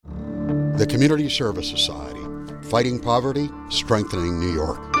The Community Service Society, fighting poverty, strengthening New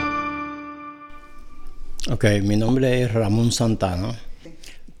York. Ok, mi nombre es Ramón Santana.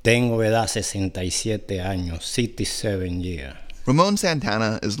 Tengo edad 67 años, 67 years. Ramon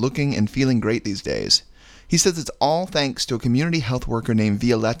Santana is looking and feeling great these days. He says it's all thanks to a community health worker named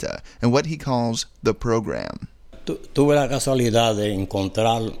Violeta and what he calls the program. Tuve la casualidad de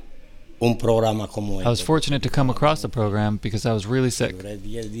encontrar un programa como este. I was fortunate to come across the program because I was really sick. Duré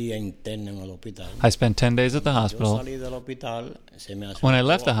 10 días interno en el hospital. I spent 10 days at the hospital. Yo salí del hospital, se me When I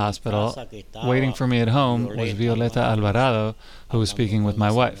left the hospital, waiting for me at home was Violeta Alvarado, who was speaking with my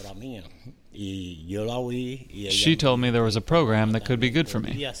wife. She told me there was a program that could be good for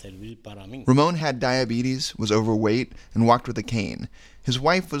me. Ramon had diabetes, was overweight, and walked with a cane. His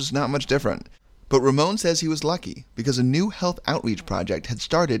wife was not much different. But Ramon says he was lucky because a new health outreach project had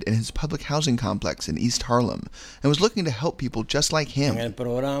started in his public housing complex in East Harlem and was looking to help people just like him. In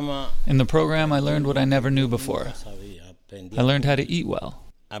the program, I learned what I never knew before. I learned how to eat well.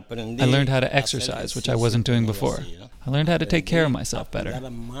 I learned how to exercise, which I wasn't doing before. I learned how to take care of myself better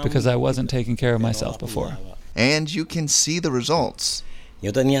because I wasn't taking care of myself before. And you can see the results. I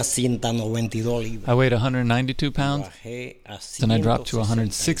weighed 192 pounds, then I dropped to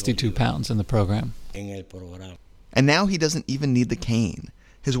 162 pounds in the program. And now he doesn't even need the cane.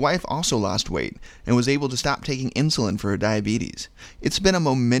 His wife also lost weight and was able to stop taking insulin for her diabetes. It's been a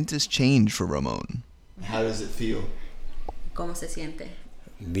momentous change for Ramon. How does it feel? ¿Cómo se siente?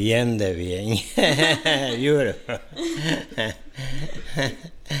 Bien de bien. Beautiful.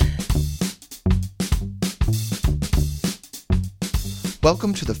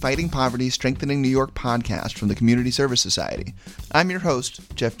 Welcome to the Fighting Poverty, Strengthening New York podcast from the Community Service Society. I'm your host,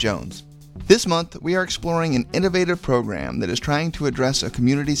 Jeff Jones. This month, we are exploring an innovative program that is trying to address a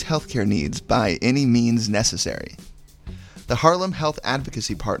community's healthcare needs by any means necessary. The Harlem Health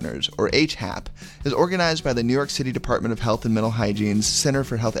Advocacy Partners, or HHAP, is organized by the New York City Department of Health and Mental Hygiene's Center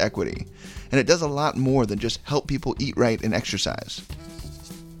for Health Equity, and it does a lot more than just help people eat right and exercise.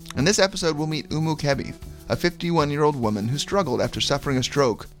 In this episode, we'll meet Umu Kebi, a 51-year-old woman who struggled after suffering a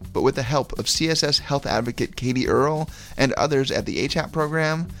stroke, but with the help of CSS health advocate Katie Earle and others at the HHAP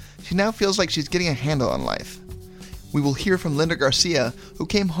program, she now feels like she's getting a handle on life. We will hear from Linda Garcia, who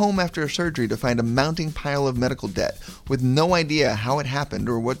came home after a surgery to find a mounting pile of medical debt with no idea how it happened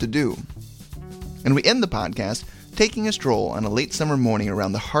or what to do. And we end the podcast taking a stroll on a late summer morning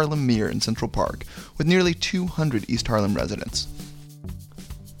around the Harlem Mere in Central Park with nearly 200 East Harlem residents.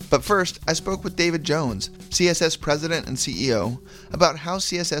 But first, I spoke with David Jones, CSS President and CEO, about how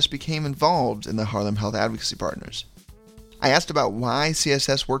CSS became involved in the Harlem Health Advocacy Partners. I asked about why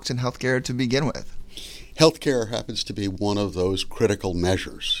CSS works in healthcare to begin with. Healthcare happens to be one of those critical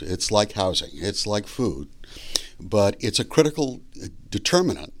measures. It's like housing, it's like food, but it's a critical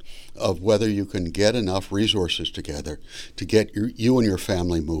determinant of whether you can get enough resources together to get you and your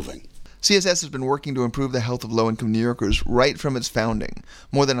family moving. CSS has been working to improve the health of low-income New Yorkers right from its founding,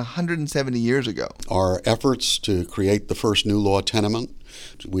 more than 170 years ago. Our efforts to create the first new law tenement,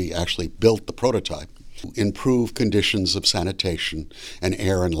 we actually built the prototype, improve conditions of sanitation and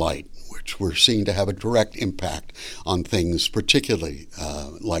air and light, which we're seeing to have a direct impact on things particularly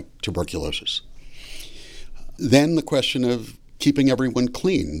like tuberculosis. Then the question of keeping everyone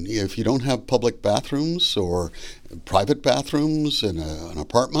clean. If you don't have public bathrooms or private bathrooms in an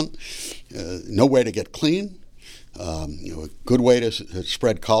apartment, no way to get clean, a good way to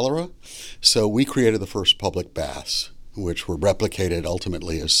spread cholera. So we created the first public baths, which were replicated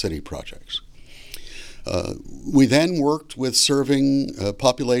ultimately as city projects. We then worked with serving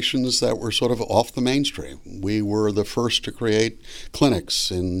populations that were sort of off the mainstream. We were the first to create clinics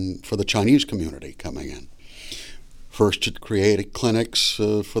for the Chinese community coming in. First to create clinics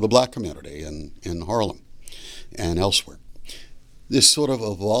for the black community in Harlem and elsewhere. This sort of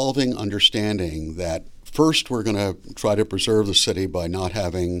evolving understanding that first we're going to try to preserve the city by not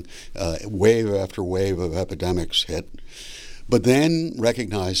having wave after wave of epidemics hit, but then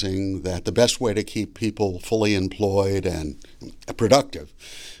recognizing that the best way to keep people fully employed and productive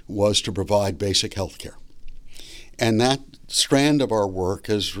was to provide basic health care. And that strand of our work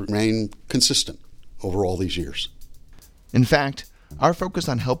has remained consistent over all these years. In fact, our focus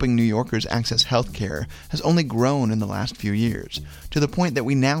on helping New Yorkers access health care has only grown in the last few years, to the point that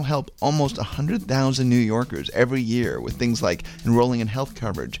we now help almost 100,000 New Yorkers every year with things like enrolling in health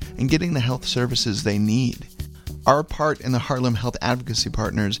coverage and getting the health services they need. Our part in the Harlem Health Advocacy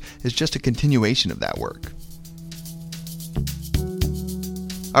Partners is just a continuation of that work.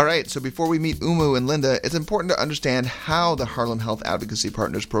 All right, so before we meet Umu and Linda, it's important to understand how the Harlem Health Advocacy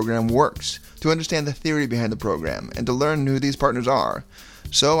Partners program works, to understand the theory behind the program, and to learn who these partners are.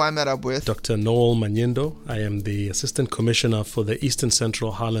 So I met up with Dr. Noel Manyendo. I am the Assistant Commissioner for the Eastern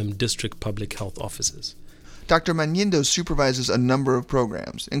Central Harlem District Public Health Offices. Dr. Manyendo supervises a number of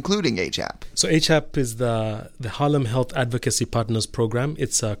programs, including HAP. So HAP is the Harlem Health Advocacy Partners Program.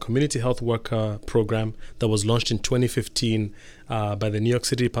 It's a community health worker program that was launched in 2015 by the New York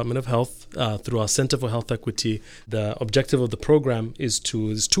City Department of Health through our Center for Health Equity. The objective of the program is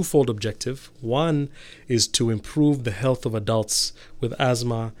twofold objective. One is to improve the health of adults with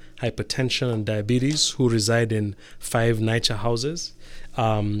asthma, hypertension, and diabetes who reside in 5 NYCHA houses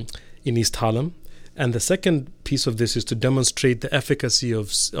in East Harlem. And the second piece of this is to demonstrate the efficacy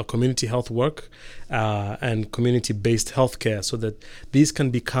of community health work and community-based healthcare so that these can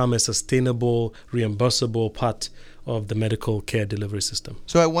become a sustainable, reimbursable part of the medical care delivery system.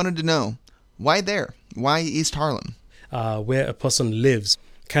 So I wanted to know, why there? Why East Harlem? Where a person lives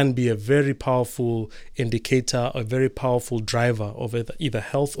can be a very powerful indicator, a very powerful driver of either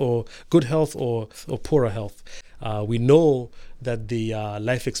health or good health or poorer health. We know that the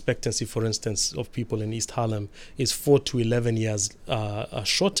life expectancy, for instance, of people in East Harlem is 4 to 11 years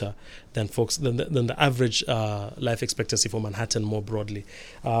shorter than the average life expectancy for Manhattan more broadly.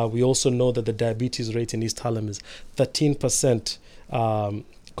 We also know that the diabetes rate in East Harlem is 13%.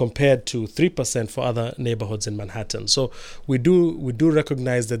 Compared to 3% for other neighborhoods in Manhattan. So we do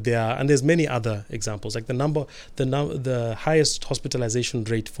recognize that there are, and there's many other examples, like the highest hospitalization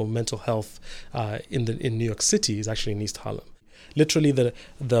rate for mental health in New York City is actually in East Harlem. Literally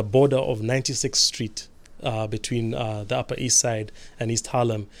the border of 96th Street between the Upper East Side and East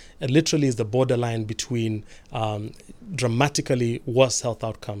Harlem, it literally is the borderline between dramatically worse health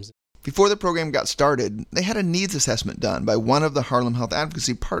outcomes. Before the program got started, they had a needs assessment done by one of the Harlem Health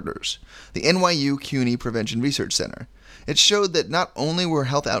Advocacy partners, the NYU CUNY Prevention Research Center. It showed that not only were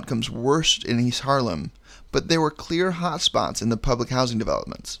health outcomes worse in East Harlem, but there were clear hotspots in the public housing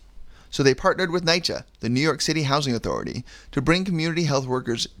developments. So they partnered with NYCHA, the New York City Housing Authority, to bring community health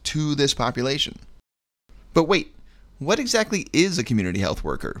workers to this population. But wait, what exactly is a community health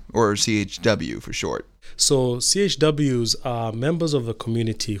worker, or CHW for short? So CHWs are members of the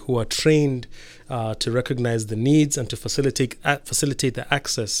community who are trained to recognize the needs and to facilitate the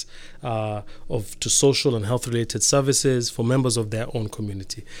access to social and health-related services for members of their own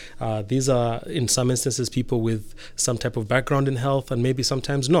community. These are, in some instances, people with some type of background in health and maybe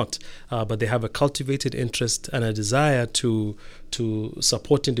sometimes not, but they have a cultivated interest and a desire to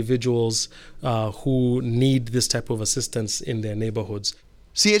support individuals who need this type of assistance in their neighborhoods.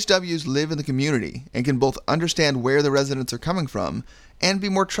 CHWs live in the community and can both understand where the residents are coming from and be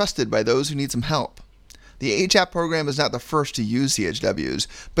more trusted by those who need some help. The HAP program is not the first to use CHWs,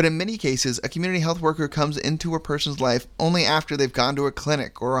 but in many cases, a community health worker comes into a person's life only after they've gone to a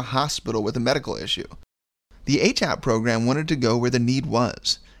clinic or a hospital with a medical issue. The HAP program wanted to go where the need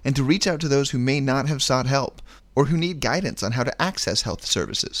was and to reach out to those who may not have sought help or who need guidance on how to access health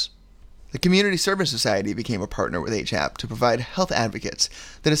services. The Community Service Society became a partner with HAP to provide health advocates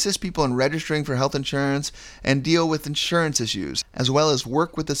that assist people in registering for health insurance and deal with insurance issues, as well as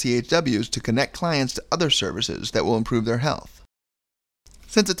work with the CHWs to connect clients to other services that will improve their health.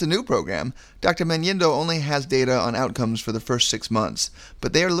 Since it's a new program, Dr. Manyendo only has data on outcomes for the first 6 months,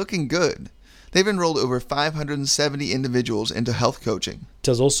 but they are looking good. They've enrolled over 570 individuals into health coaching. It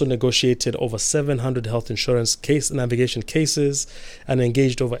has also negotiated over 700 health insurance case navigation cases and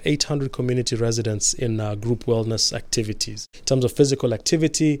engaged over 800 community residents in group wellness activities. In terms of physical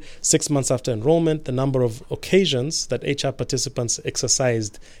activity, 6 months after enrollment, the number of occasions that HAP participants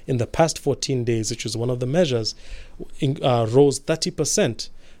exercised in the past 14 days, which was one of the measures, rose 30%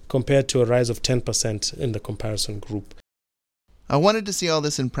 compared to a rise of 10% in the comparison group. I wanted to see all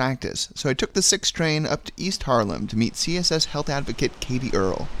this in practice, so I took the 6 train up to East Harlem to meet CSS health advocate Katie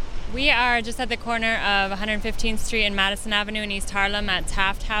Earle. We are just at the corner of 115th Street and Madison Avenue in East Harlem at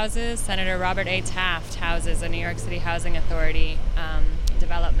Taft Houses, Senator Robert A. Taft Houses, a New York City Housing Authority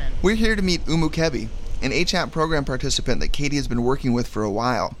development. We're here to meet Umu Kebi, an HAP program participant that Katie has been working with for a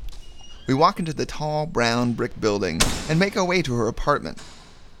while. We walk into the tall, brown brick building and make our way to her apartment.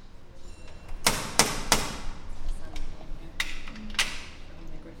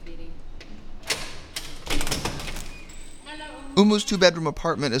 Umu's 2-bedroom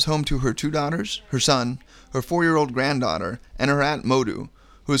apartment is home to her 2 daughters, her son, her 4-year-old granddaughter, and her aunt Modu,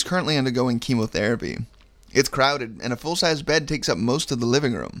 who is currently undergoing chemotherapy. It's crowded, and a full-size bed takes up most of the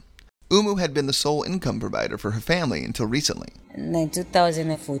living room. Umu had been the sole income provider for her family until recently. In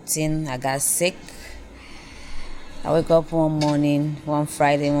 2014, I got sick. I wake up one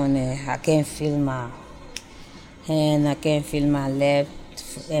Friday morning, I can't feel my hand, I can't feel my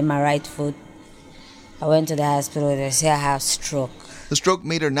left and my right foot. I went to the hospital, they said I have stroke. The stroke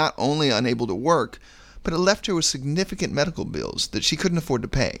made her not only unable to work, but it left her with significant medical bills that she couldn't afford to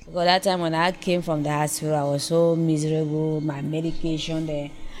pay. Well, that time when I came from the hospital, I was so miserable. My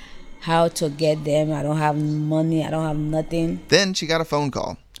medication, how to get them. I don't have money. I don't have nothing. Then she got a phone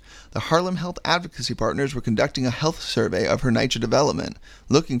call. The Harlem Health Advocacy Partners were conducting a health survey of her NYCHA development,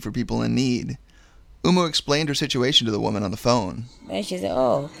 looking for people in need. Umu explained her situation to the woman on the phone. Then she said,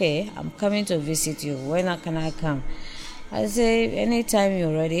 "Oh, okay, I'm coming to visit you. When can I come?" I say, "Anytime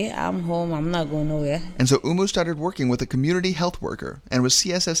you're ready. I'm home. I'm not going nowhere." And so Umu started working with a community health worker and with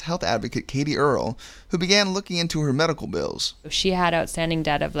CSS health advocate Katie Earle, who began looking into her medical bills. She had outstanding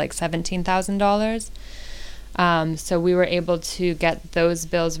debt of like $17,000. So we were able to get those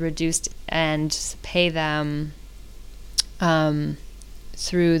bills reduced and pay them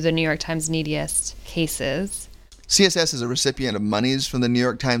through the New York Times Neediest Cases. CSS is a recipient of monies from the New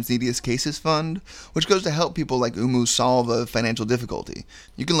York Times Neediest Cases Fund, which goes to help people like Umu solve a financial difficulty.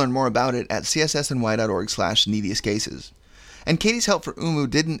 You can learn more about it at cssny.org/neediestcases. And Katie's help for Umu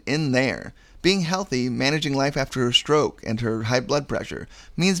didn't end there. Being healthy, managing life after her stroke and her high blood pressure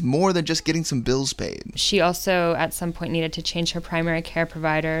means more than just getting some bills paid. She also, at some point, needed to change her primary care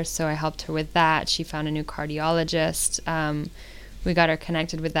provider, so I helped her with that. She found a new cardiologist. We got her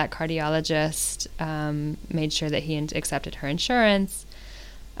connected with that cardiologist, made sure that he accepted her insurance.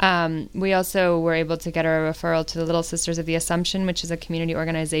 We also were able to get her a referral to the Little Sisters of the Assumption, which is a community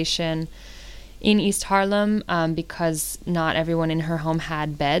organization in East Harlem, because not everyone in her home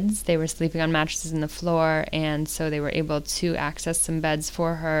had beds. They were sleeping on mattresses in the floor, and so they were able to access some beds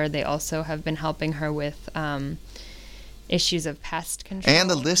for her. They also have been helping her with issues of pest control. And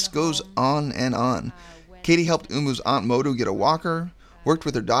the list goes on and on. Katie helped Umu's Aunt Modu get a walker, worked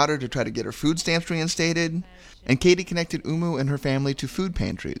with her daughter to try to get her food stamps reinstated, and Katie connected Umu and her family to food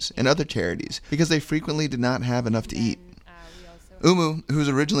pantries and other charities because they frequently did not have enough to eat. Umu, who's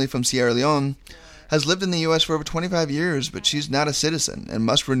originally from Sierra Leone, has lived in the U.S. for over 25 years, but she's not a citizen and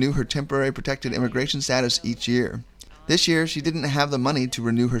must renew her temporary protected immigration status each year. This year, she didn't have the money to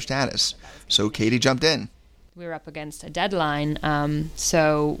renew her status, so Katie jumped in. We were up against a deadline,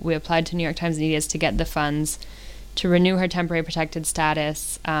 so we applied to New York Times Neediest to get the funds to renew her temporary protected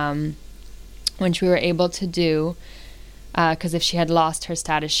status, which we were able to do, because if she had lost her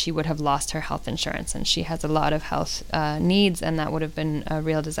status, she would have lost her health insurance, and she has a lot of health needs, and that would have been a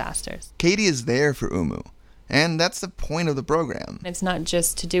real disaster. Katie is there for Umu, and that's the point of the program. It's not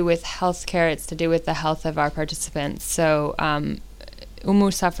just to do with health care, it's to do with the health of our participants. So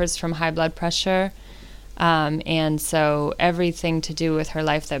Umu suffers from high blood pressure, and so everything to do with her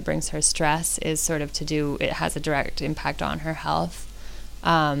life that brings her stress is sort of it has a direct impact on her health.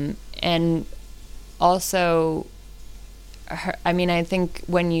 And also, I think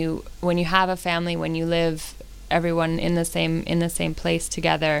when you have a family, when you live everyone in the same place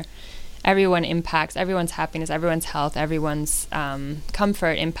together, everyone's happiness, everyone's health, everyone's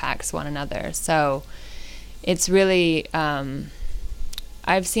comfort impacts one another. So it's really,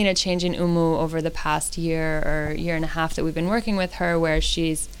 I've seen a change in Umu over the past year or year and a half that we've been working with her, where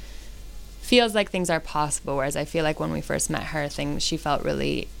feels like things are possible, whereas I feel like when we first met her, she felt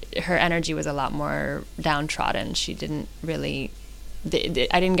really, her energy was a lot more downtrodden. She didn't really,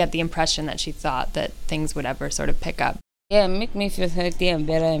 I didn't get the impression that she thought that things would ever sort of pick up. Yeah, make me feel healthy and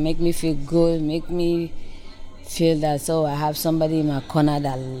better, and make me feel good, make me feel that I have somebody in my corner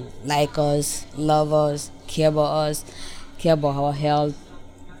that like us, love us, care about our health,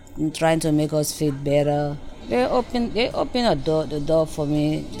 and trying to make us feel better. They open the door for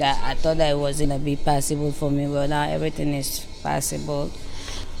me that I thought that it wasn't going to be possible for me, but now everything is possible.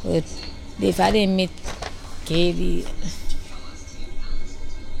 But if I didn't meet Katie,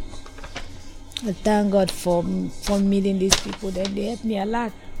 I thank God for meeting these people. They helped me a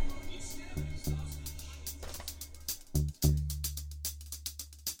lot.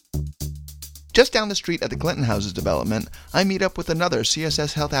 Just down the street at the Clinton Houses development, I meet up with another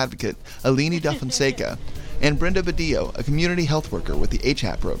CSS health advocate, Alini Dafonseca, and Brenda Badillo, a community health worker with the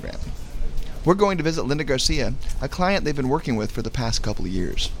HAP program. We're going to visit Linda Garcia, a client they've been working with for the past couple of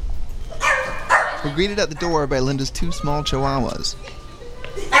years. We're greeted at the door by Linda's two small chihuahuas.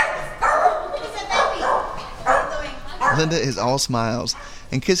 Linda is all smiles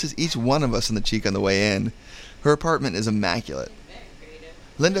and kisses each one of us on the cheek on the way in. Her apartment is immaculate.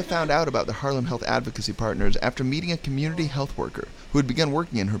 Linda found out about the Harlem Health Advocacy Partners after meeting a community health worker who had begun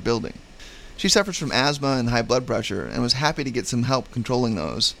working in her building. She suffers from asthma and high blood pressure and was happy to get some help controlling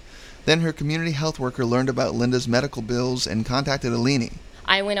those. Then her community health worker learned about Linda's medical bills and contacted Alini.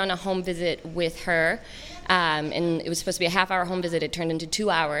 I went on a home visit with her, and it was supposed to be a half-hour home visit. It turned into 2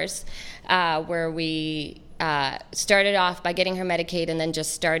 hours, where we started off by getting her Medicaid and then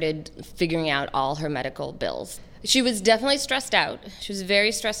just started figuring out all her medical bills. She was definitely stressed out. She was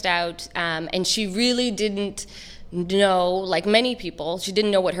very stressed out, and she really didn't know, like many people, she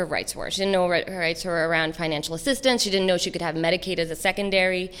didn't know what her rights were. She didn't know what her rights were around financial assistance. She didn't know she could have Medicaid as a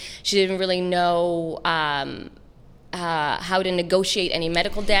secondary. She didn't really know how to negotiate any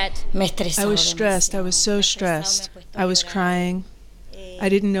medical debt. I was stressed. I was so stressed. I was crying. I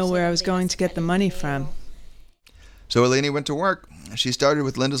didn't know where I was going to get the money from. So Eleni went to work. She started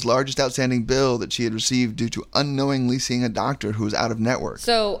with Linda's largest outstanding bill that she had received due to unknowingly seeing a doctor who was out of network.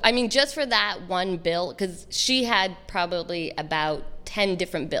 So, I mean, just for that one bill, because she had probably about 10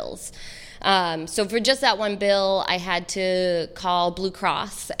 different bills. So for just that one bill, I had to call Blue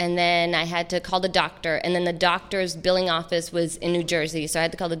Cross, and then I had to call the doctor, and then the doctor's billing office was in New Jersey, so I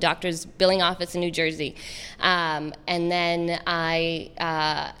had to call the doctor's billing office in New Jersey. And then I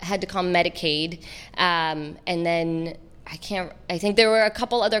had to call Medicaid, and then I think there were a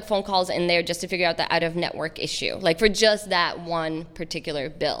couple other phone calls in there just to figure out the out-of-network issue, like for just that one particular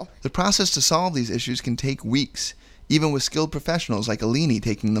bill. The process to solve these issues can take weeks, even with skilled professionals like Eleni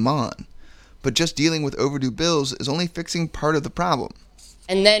taking them on. But just dealing with overdue bills is only fixing part of the problem.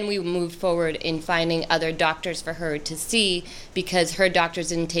 And then we moved forward in finding other doctors for her to see, because her doctors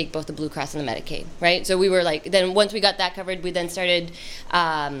didn't take both the Blue Cross and the Medicaid, right? So we were like, then once we got that covered, we then started,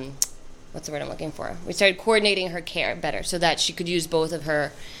 what's the word I'm looking for? We started coordinating her care better so that she could use both of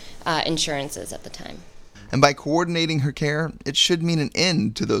her insurances at the time. And by coordinating her care, it should mean an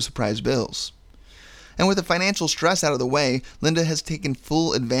end to those surprise bills. And with the financial stress out of the way, Linda has taken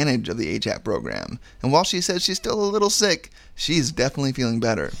full advantage of the HAP program. And while she says she's still a little sick, she's definitely feeling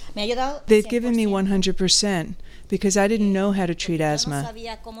better. They've given me 100% because I didn't know how to treat asthma.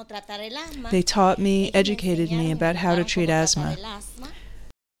 They taught me, educated me about how to treat asthma.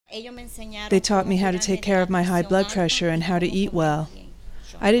 They taught me how to take care of my high blood pressure and how to eat well.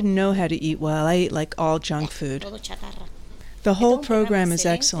 I didn't know how to eat well. I ate like all junk food. The whole program is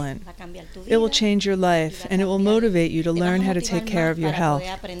excellent. It will change your life, and it will motivate you to learn how to take care of your health.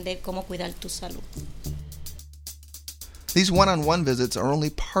 These one-on-one visits are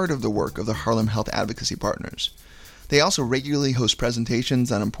only part of the work of the Harlem Health Advocacy Partners. They also regularly host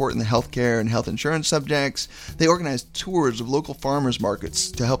presentations on important healthcare and health insurance subjects. They organize tours of local farmers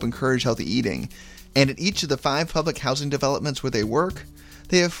markets to help encourage healthy eating. And at each of the 5 public housing developments where they work,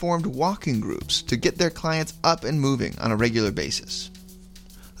 they have formed walking groups to get their clients up and moving on a regular basis.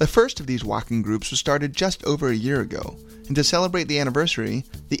 The first of these walking groups was started just over a year ago, and to celebrate the anniversary,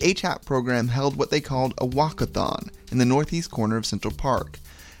 the HAP program held what they called a walkathon in the northeast corner of Central Park,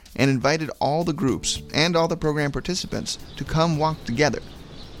 and invited all the groups and all the program participants to come walk together.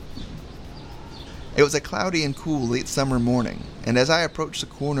 It was a cloudy and cool late summer morning, and as I approached the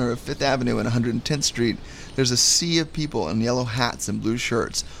corner of 5th Avenue and 110th Street, there's a sea of people in yellow hats and blue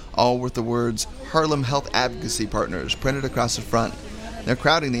shirts, all with the words Harlem Health Advocacy Partners printed across the front. They're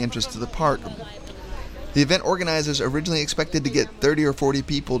crowding the entrance to the park. The event organizers originally expected to get 30 or 40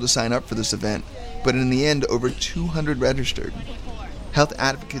 people to sign up for this event, but in the end, over 200 registered. Health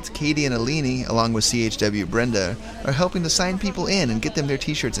advocates Katie and Eleni, along with CHW Brenda, are helping to sign people in and get them their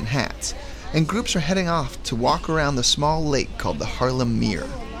t-shirts and hats. And groups are heading off to walk around the small lake called the Harlem Mere.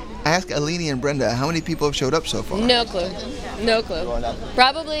 I asked Eleni and Brenda how many people have showed up so far. No clue.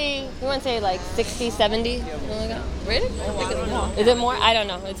 Probably, we want to say like 60, 70. Really? Is it more? I don't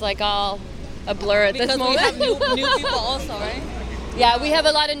know. It's like all a blur at this moment. Because we have new people also, right? Yeah, we have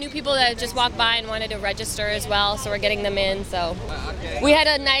a lot of new people that just walked by and wanted to register as well, so we're getting them in. So we had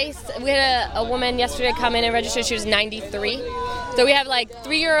a woman yesterday come in and register. She was 93. So we have like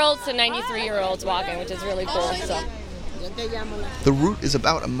 3-year-olds to 93-year-olds walking, which is really cool. So the route is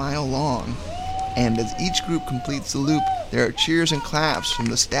about a mile long, and as each group completes the loop, there are cheers and claps from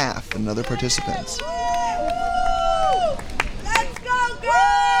the staff and other participants. Let's go,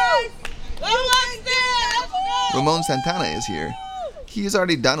 guys! Ramon Santana is here. He has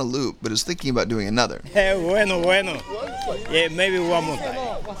already done a loop, but is thinking about doing another. Bueno. Yeah, maybe one more time.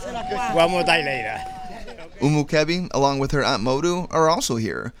 One more time later. Umu Kebi, along with her Aunt Modu, are also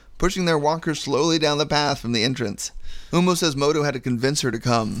here, pushing their walkers slowly down the path from the entrance. Umu says Modu had to convince her to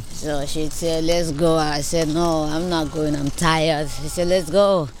come. So she said, let's go. I said, no, I'm not going. I'm tired. She said, let's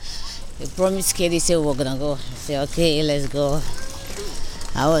go. They promised Katie, said, we're going to go. I said, okay, let's go.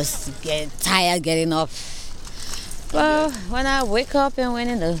 I was tired getting up. Well, when I wake up and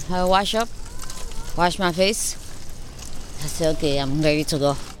I wash my face, I said, okay, I'm ready to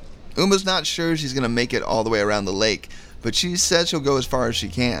go. Uma's not sure she's going to make it all the way around the lake, but she says she'll go as far as she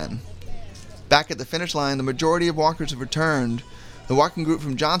can. Back at the finish line, the majority of walkers have returned, The walking group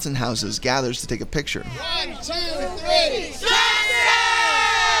from Johnson Houses gathers to take a picture. 1, 2, 3, Johnson!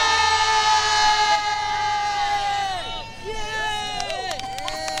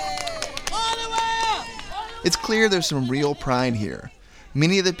 It's clear there's some real pride here.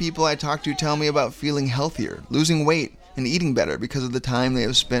 Many of the people I talk to tell me about feeling healthier, losing weight, and eating better because of the time they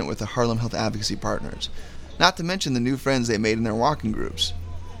have spent with the Harlem Health Advocacy Partners, not to mention the new friends they made in their walking groups.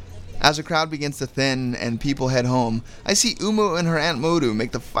 As the crowd begins to thin and people head home, I see Umu and her Aunt Modu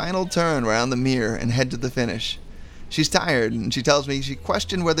make the final turn around the mirror and head to the finish. She's tired, and she tells me she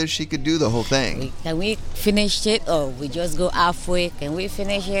questioned whether she could do the whole thing. Can we finish it, or we just go halfway? Can we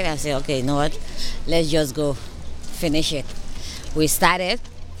finish it? I say, okay, you know what? Let's just go finish it. We started,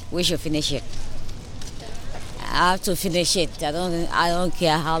 we should finish it. I have to finish it. I don't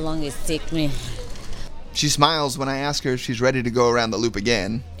care how long it takes me. She smiles when I ask her if she's ready to go around the loop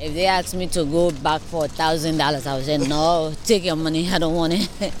again. If they ask me to go back for $1,000, I would say, no, take your money, I don't want it.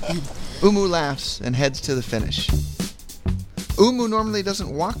 Umu laughs and heads to the finish. Umu normally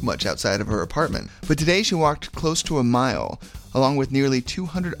doesn't walk much outside of her apartment, but today she walked close to a mile, along with nearly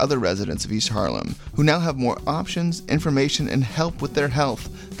 200 other residents of East Harlem, who now have more options, information, and help with their health,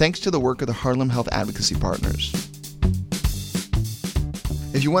 thanks to the work of the Harlem Health Advocacy Partners.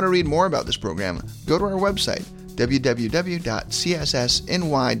 If you want to read more about this program, go to our website,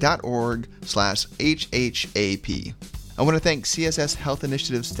 www.cssny.org/HHAP. I want to thank CSS Health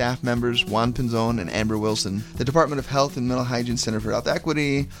Initiative staff members Juan Pinzon and Amber Wilson, the Department of Health and Mental Hygiene Center for Health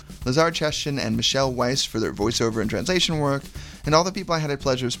Equity, Lazar Cheshin and Michelle Weiss for their voiceover and translation work, and all the people I had the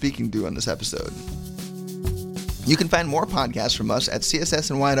pleasure of speaking to on this episode. You can find more podcasts from us at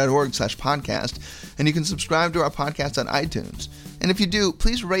cssny.org/podcast, and you can subscribe to our podcast on iTunes. And if you do,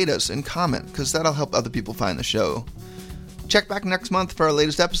 please rate us and comment, because that'll help other people find the show. Check back next month for our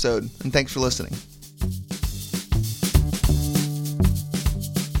latest episode, and thanks for listening.